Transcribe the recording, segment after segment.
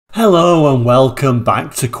Hello and welcome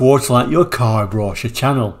back to Quarterlight, your car brochure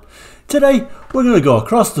channel. Today we're going to go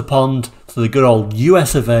across the pond to the good old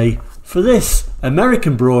US of A for this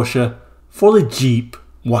American brochure for the Jeep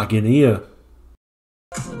Wagoneer.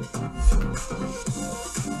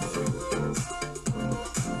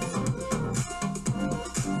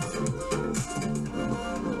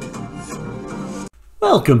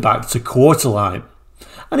 Welcome back to Quarterlight.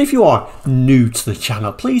 And if you are new to the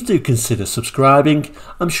channel, please do consider subscribing.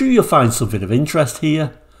 I'm sure you'll find something of interest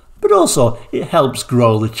here, but also it helps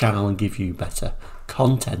grow the channel and give you better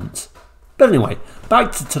content. But anyway,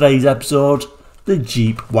 back to today's episode, the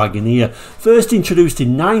Jeep Wagoneer. First introduced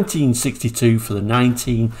in 1962 for the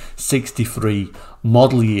 1963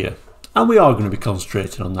 model year. And we are going to be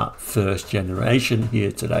concentrating on that first generation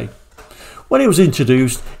here today. When it was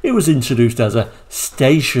introduced as a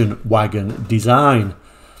station wagon design,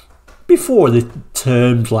 before the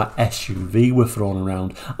terms like SUV were thrown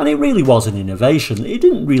around, and it really was an innovation. It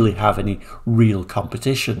didn't really have any real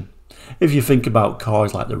competition. If you think about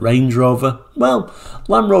cars like the Range Rover, well,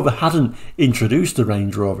 Land Rover hadn't introduced the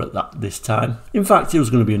Range Rover at this time. In fact, it was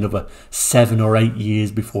going to be another 7 or 8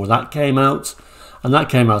 years before that came out, and that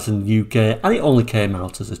came out in the UK, and it only came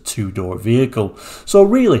out as a two-door vehicle. So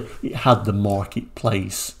really, it had the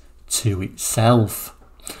marketplace to itself.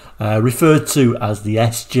 Referred to as the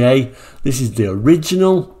SJ. This is the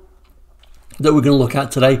original that we're going to look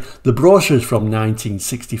at today. The brochure is from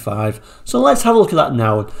 1965, so let's have a look at that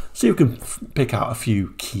now and see if we can pick out a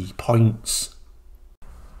few key points.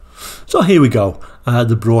 So here we go,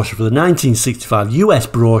 the brochure for the 1965 US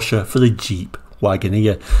brochure for the Jeep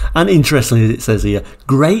Wagoneer, and interestingly it says here,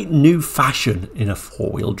 great new fashion in a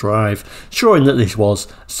four-wheel drive, showing that this was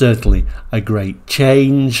certainly a great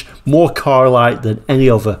change, more car-like than any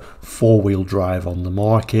other four-wheel drive on the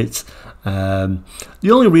market. The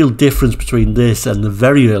only real difference between this and the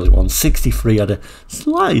very early one, 63, had a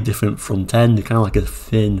slightly different front end, kind of like a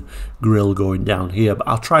thin grille going down here, but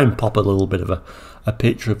I'll try and pop a little bit of a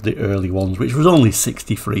picture of the early ones, which was only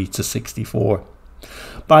 63 to 64.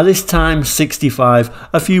 By this time, 65,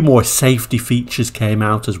 a few more safety features came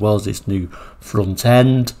out as well as this new front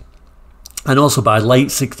end. And also by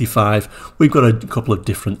late 65, we've got a couple of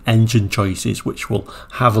different engine choices, which we'll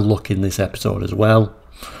have a look in this episode as well.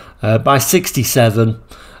 By 67,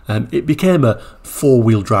 it became a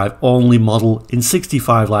four-wheel drive only model. In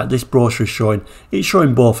 65, like this brochure is showing, it's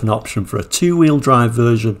showing both an option for a two-wheel drive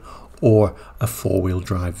version or a four-wheel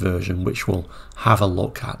drive version, which we'll have a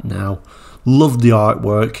look at now. Loved the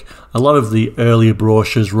artwork. A lot of the earlier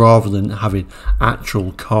brochures, rather than having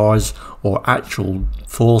actual cars or actual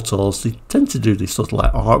photos, they tend to do this sort of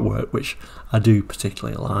like artwork, which I do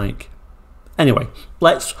particularly like. Anyway,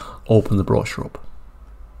 let's open the brochure up.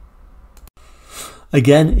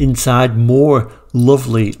 Again, inside, more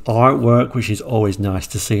lovely artwork, which is always nice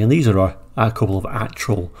to see, and these are a couple of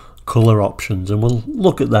actual colour options, and we'll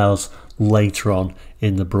look at those later on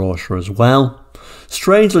in the brochure as well.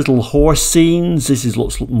 Strange little horse scenes. This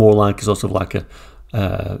looks more like a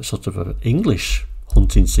sort of an English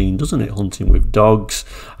hunting scene, doesn't it? Hunting with dogs,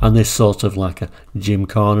 and this sort of like a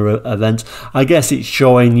gymkhana event. I guess it's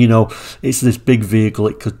showing, you know, it's this big vehicle.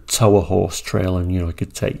 It could tow a horse trailer, and you know, it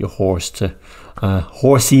could take your horse to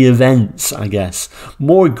horsey events, I guess.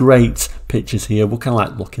 More great pictures here. We'll kind of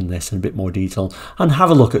like look in this in a bit more detail and have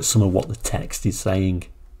a look at some of what the text is saying.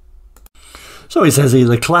 So it says here,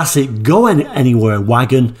 the classic Go Anywhere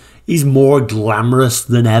wagon is more glamorous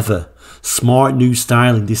than ever. Smart new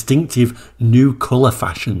styling, distinctive new colour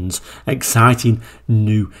fashions, exciting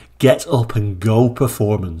new get up and go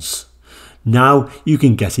performance. Now you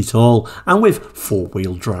can get it all, and with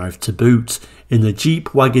four-wheel drive to boot, in the Jeep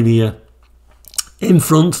Wagoneer. In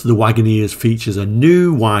front, the Wagoneer features a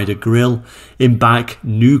new wider grille, in back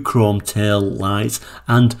new chrome tail lights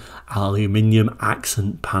and aluminium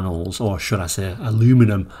accent panels, or should I say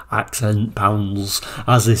aluminum accent panels,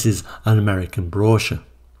 as this is an American brochure.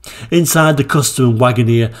 Inside the custom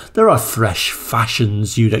Wagoneer, there are fresh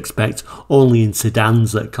fashions you'd expect only in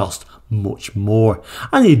sedans that cost much more,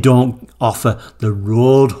 and they don't offer the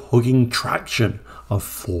road-hugging traction of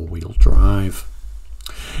four-wheel drive.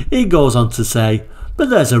 It goes on to say, but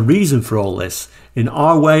there's a reason for all this, in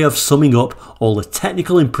our way of summing up all the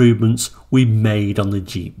technical improvements we made on the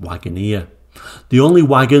Jeep Wagoneer. The only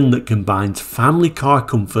wagon that combines family car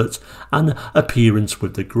comfort and appearance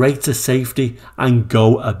with the greater safety and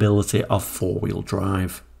go ability of four-wheel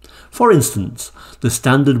drive. For instance, the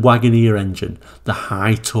standard Wagoneer engine, the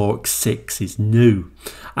high torque 6, is new,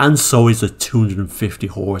 and so is the 250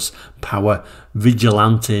 horsepower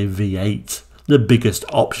Vigilante V8. The biggest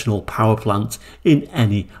optional power plant in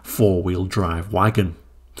any four-wheel drive wagon.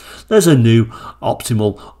 There's a new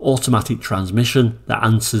optimal automatic transmission that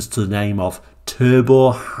answers to the name of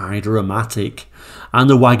Turbo Hydromatic, and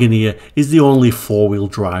the Wagoneer is the only four-wheel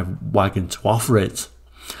drive wagon to offer it.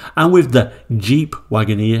 And with the Jeep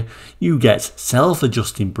Wagoneer, you get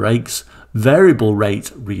self-adjusting brakes, variable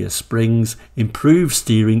rate rear springs, improved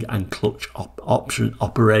steering and clutch option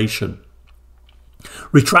operation,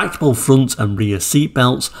 retractable front and rear seat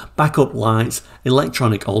belts, backup lights,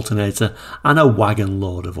 electronic alternator, and a wagon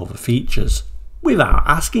load of other features without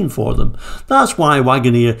asking for them. That's why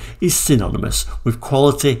Wagoneer is synonymous with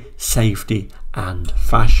quality, safety and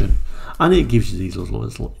fashion. And it gives you these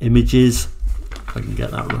little images, if I can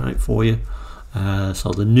get that right for you.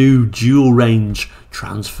 So the new dual range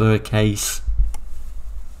transfer case,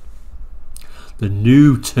 the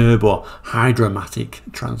new turbo hydromatic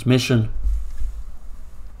transmission,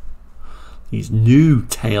 these new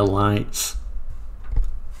tail lights,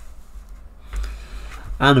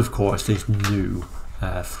 and of course this new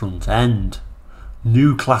front end.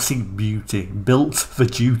 New classic beauty, built for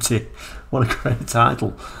duty. What a great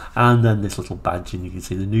title. And then this little badging, you can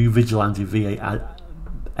see the new Vigilante V8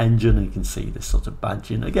 engine, and you can see this sort of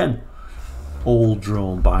badging again, all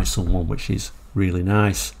drawn by someone, which is really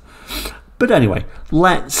nice. But anyway,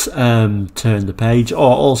 let's turn the page.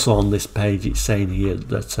 Or also on this page it's saying here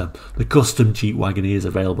that the custom Jeep Wagoneer is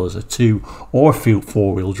available as a 2 or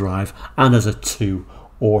 4-wheel drive and as a 2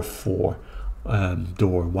 or 4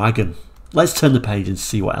 door wagon. Let's turn the page and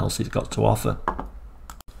see what else it's got to offer.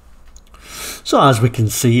 So as we can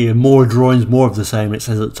see here, more drawings, more of the same. It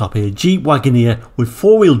says at the top here, Jeep Wagoneer with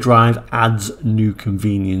 4-wheel drive adds new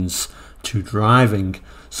convenience to driving.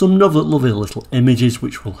 Some lovely little images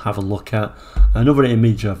which we'll have a look at. Another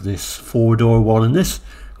image of this 4-door one, and this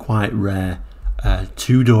quite rare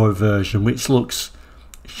 2-door version, which looks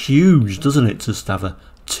huge, doesn't it, just have a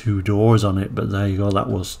 2 doors on it. But there you go, that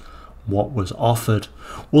was what was offered.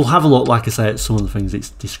 We'll have a look, like I say, at some of the things it's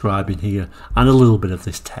describing here and a little bit of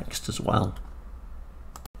this text as well.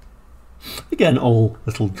 Again, all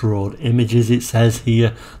little drawn images. It says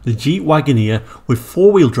here, the Jeep Wagoneer with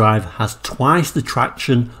 4-wheel drive has twice the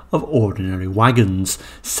traction of ordinary wagons,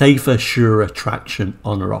 safer, surer traction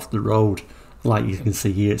on or off the road. Like you can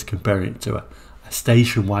see here, it's comparing it to a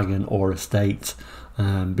station wagon or estate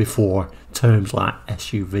before terms like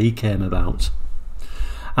SUV came about.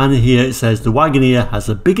 And here it says the Wagoneer has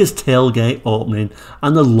the biggest tailgate opening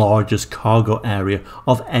and the largest cargo area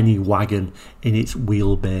of any wagon in its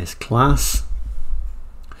wheelbase class.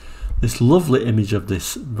 This lovely image of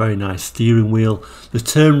this very nice steering wheel. The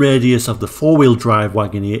turn radius of the 4-wheel drive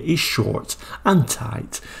Wagoneer is short and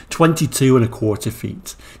tight, 22¼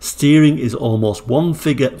 feet. Steering is almost one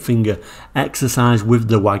finger exercise with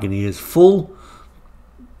the Wagoneer's full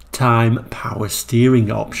time power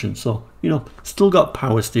steering option. So, you know, still got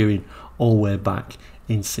power steering all the way back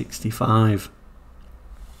in 65.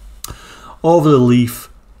 Over the leaf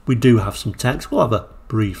we do have some text. We'll have a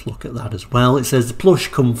brief look at that as well. It says the plush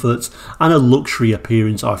comforts and a luxury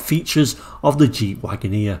appearance are features of the Jeep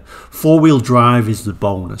Wagoneer. 4-wheel drive is the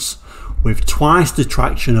bonus. With twice the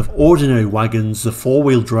traction of ordinary wagons, the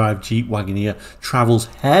 4-wheel drive Jeep Wagoneer travels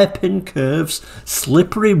hairpin curves,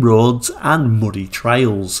 slippery roads and muddy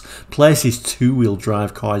trails, places 2-wheel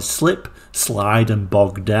drive cars slip, slide and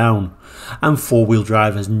bog down. And 4-wheel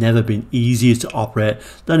drive has never been easier to operate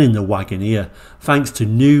than in the Wagoneer, thanks to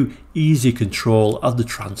new, easy control of the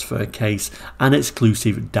transfer case and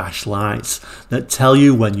exclusive dash lights that tell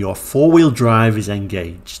you when your 4-wheel drive is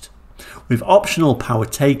engaged. With optional power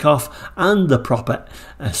takeoff and the proper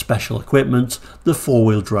special equipment, the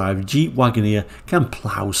 4-wheel drive Jeep Wagoneer can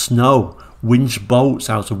plough snow, winch boats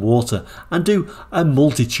out of water and do a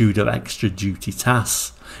multitude of extra duty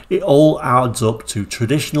tasks. It all adds up to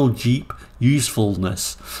traditional Jeep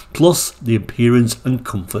usefulness, plus the appearance and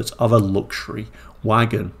comfort of a luxury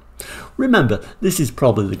wagon. Remember, this is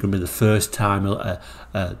probably going to be the first time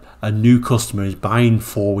a new customer is buying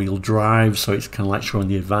 4-wheel drives, so it's kind of like showing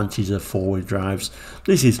the advantages of 4-wheel drives.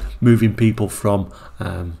 This is moving people from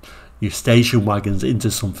your station wagons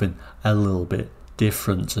into something a little bit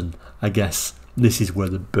different, and I guess this is where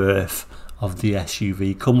the birth of the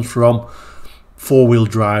SUV comes from. 4-wheel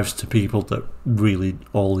drives to people that really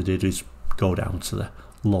all they did is go down to the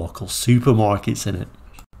local supermarkets in it.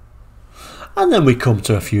 And then we come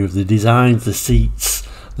to a few of the designs, the seats,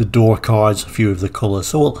 the door cards, a few of the colours.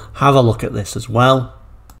 So we'll have a look at this as well.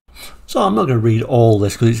 So I'm not going to read all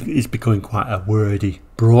this because it's becoming quite a wordy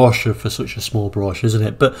brochure for such a small brochure, isn't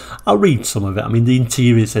it? But I'll read some of it. I mean, the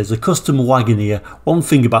interior says, the custom Wagoneer. One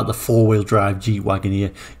thing about the four-wheel drive Jeep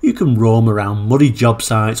Wagoneer, you can roam around muddy job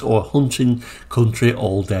sites or hunting country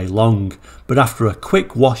all day long. But after a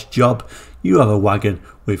quick wash job, you have a wagon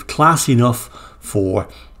with class enough for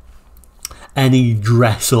any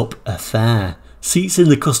dress-up affair. Seats in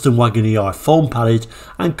the custom Wagoneer are foam padded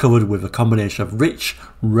and covered with a combination of rich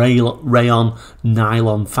rayon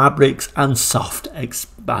nylon fabrics and soft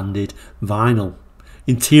expanded vinyl.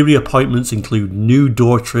 Interior appointments include new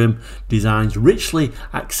door trim designs richly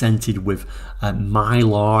accented with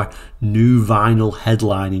mylar, new vinyl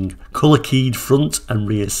headlining, colour keyed front and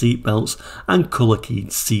rear seat belts and colour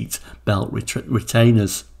keyed seat belt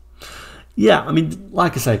retainers. Yeah, I mean,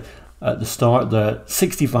 like I say, at the start, the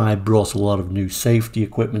 65 brought a lot of new safety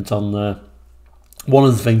equipment on there. One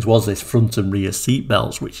of the things was this front and rear seat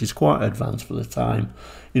belts, which is quite advanced for the time.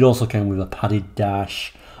 It also came with a padded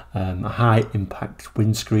dash, a high impact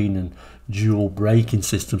windscreen and dual braking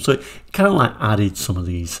system. So it kind of like added some of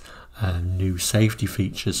these new safety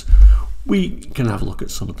features. We can have a look at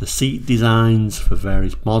some of the seat designs for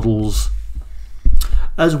various models,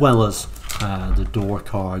 as well as the door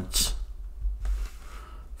cards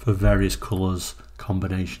for various colours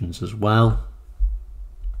combinations as well.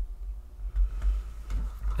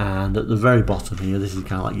 And at the very bottom here, this is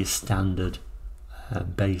kind of like your standard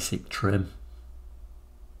basic trim.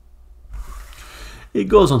 It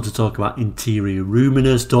goes on to talk about interior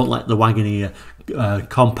roominess. Don't let the Wagoneer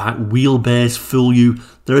compact wheelbase fool you.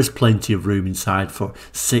 There is plenty of room inside for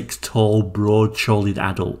 6 tall, broad-shouldered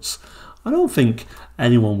adults. I don't think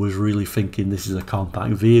anyone was really thinking this is a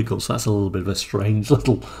compact vehicle, so that's a little bit of a strange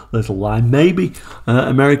little line. Maybe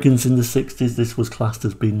Americans in the 60s, this was classed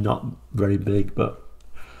as being not very big, but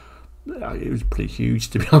it was pretty huge,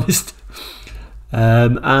 to be honest.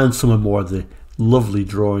 And some more of the lovely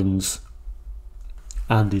drawings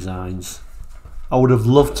and designs. I would have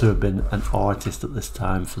loved to have been an artist at this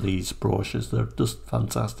time for these brochures. They're just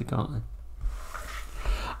fantastic, aren't they?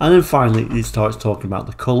 And then finally it starts talking about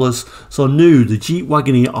the colours. So new, the Jeep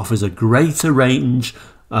Wagoneer offers a greater range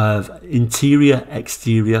of interior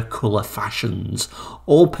exterior colour fashions.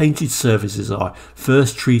 All painted surfaces are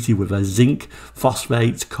first treated with a zinc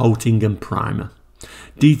phosphate coating and primer.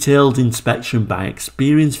 Detailed inspection by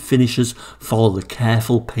experienced finishers follow the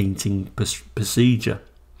careful painting procedure.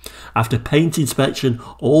 After paint inspection,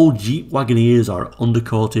 all Jeep Wagoneers are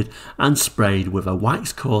undercoated and sprayed with a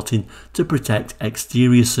wax coating to protect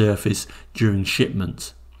exterior surface during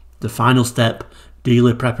shipment. The final step,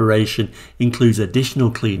 dealer preparation, includes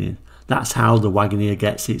additional cleaning. That's how the Wagoneer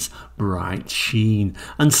gets its bright sheen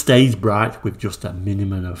and stays bright with just a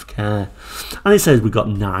minimum of care. And it says we've got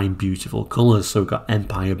 9 beautiful colours. So we've got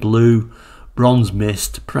Empire Blue, Bronze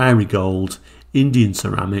Mist, Prairie Gold, Indian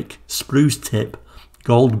Ceramic, Spruce Tip,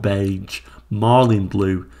 Gold Beige, Marlin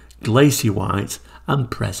Blue, Glacier White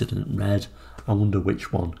and President Red. I wonder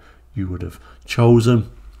which one you would have chosen.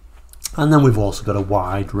 And then we've also got a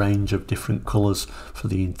wide range of different colours for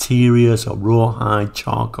the interior. So Rawhide,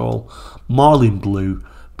 Charcoal, Marlin Blue,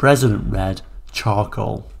 President Red,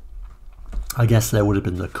 Charcoal. I guess there would have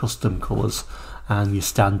been the custom colours, and your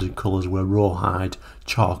standard colours were Rawhide,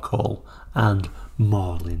 Charcoal and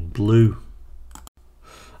Marlin Blue.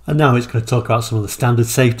 And now it's going to talk about some of the standard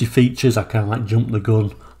safety features. I kind of like jumped the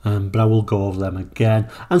gun, but I will go over them again.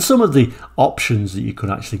 And some of the options that you could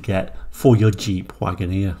actually get for your Jeep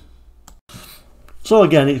Wagoneer. So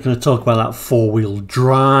again, it's going to talk about that 4-wheel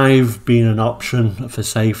drive being an option for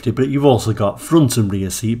safety, but you've also got front and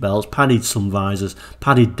rear seat belts, padded sun visors,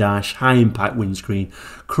 padded dash, high impact windscreen,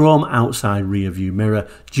 chrome outside rear view mirror,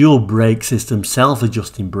 dual brake system,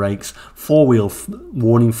 self-adjusting brakes, 4-wheel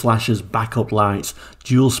warning flashes, backup lights,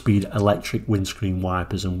 dual speed electric windscreen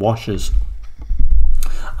wipers and washers.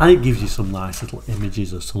 And it gives you some nice little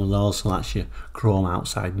images of some of those. So that's your chrome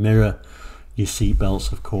outside mirror, your seat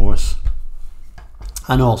belts of course,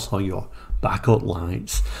 and also your backup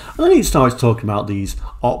lights. And then it starts talking about these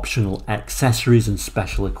optional accessories and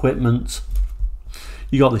special equipment.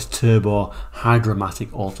 You got this turbo hydromatic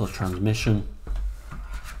auto transmission.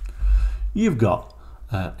 You've got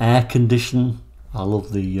air conditioning. I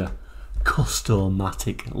love the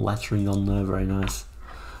Customatic lettering on there, very nice.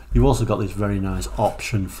 You've also got this very nice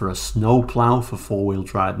option for a snow plow for 4-wheel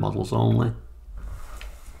drive models only.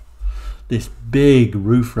 This big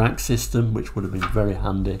roof rack system, which would have been very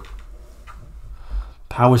handy.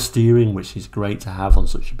 Power steering, which is great to have on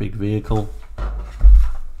such a big vehicle.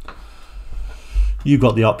 You've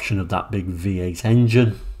got the option of that big V8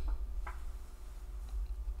 engine.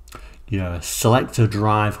 your selector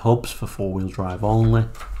drive hubs for 4-wheel drive only.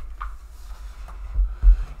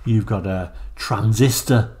 You've got a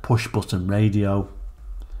transistor push button radio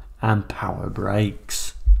and power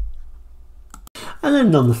brakes. And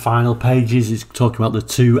then on the final pages it's talking about the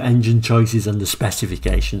 2 engine choices and the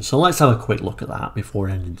specifications. So let's have a quick look at that before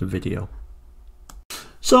ending the video.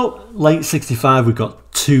 So late 65, we've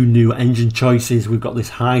got 2 new engine choices. We've got this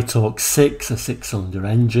high torque 6, a 6-cylinder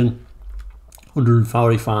engine,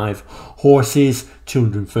 145 horses,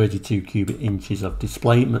 232 cubic inches of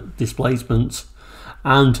displacement,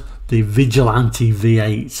 and the Vigilante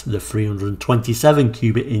V8, the 327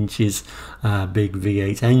 cubic inches big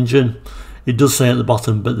V8 engine. It does say at the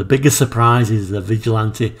bottom, but the biggest surprise is the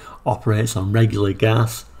Vigilante operates on regular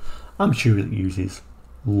gas. I'm sure it uses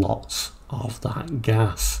lots of that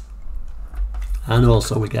gas. And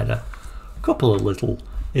also we get a couple of little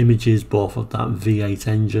images both of that V8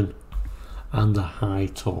 engine and the high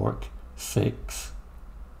torque 6.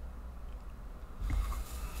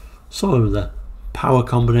 Some of the power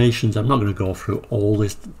combinations, I'm not going to go through all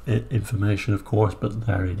this information of course, but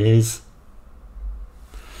there it is.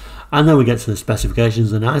 And then we get to the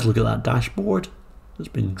specifications. A nice look at that dashboard that's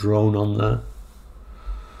been drawn on there.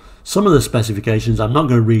 Some of the specifications, I'm not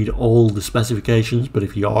going to read all the specifications, but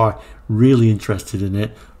if you are really interested in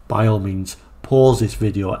it, by all means pause this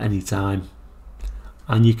video at any time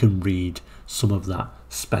and you can read some of that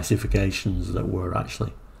specifications that were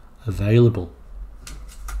actually available.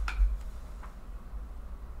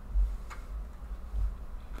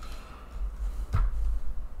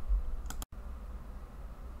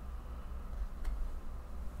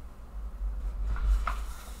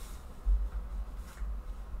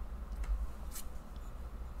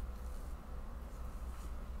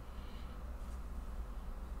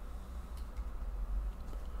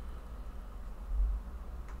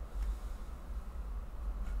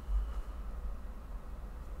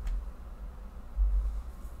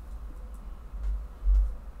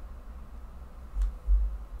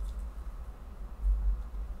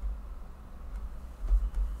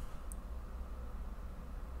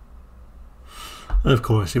 And of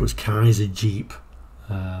course it was Kaiser Jeep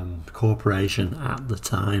Corporation at the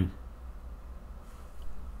time.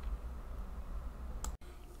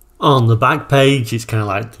 On the back page it's kind of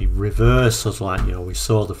like the reverse, so it's like, you know, we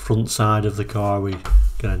saw the front side of the car, we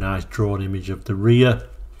get a nice drawn image of the rear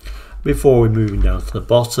before we're moving down to the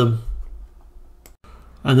bottom.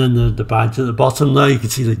 And then the badge at the bottom there, you can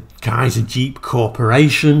see the Kaiser Jeep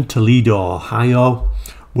Corporation, Toledo, Ohio.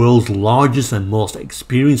 World's largest and most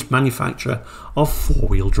experienced manufacturer of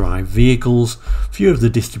 4-wheel drive vehicles. Few of the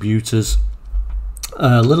distributors.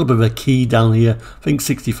 A little bit of a key down here. I think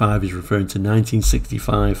 65 is referring to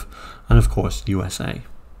 1965, and of course USA.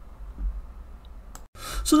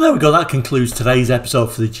 So there we go, that concludes today's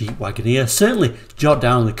episode for the Jeep Wagoneer. Certainly jot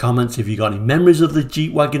down in the comments if you got any memories of the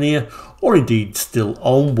Jeep Wagoneer, or indeed still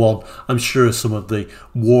own one. I'm sure some of the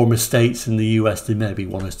warmer states in the US, there may be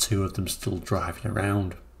 1 or 2 of them still driving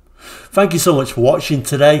around. Thank you so much for watching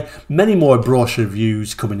today. Many more brochure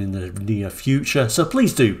reviews coming in the near future, so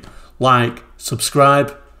please do like,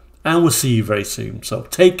 subscribe, and we'll see you very soon. So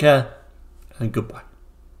take care and goodbye.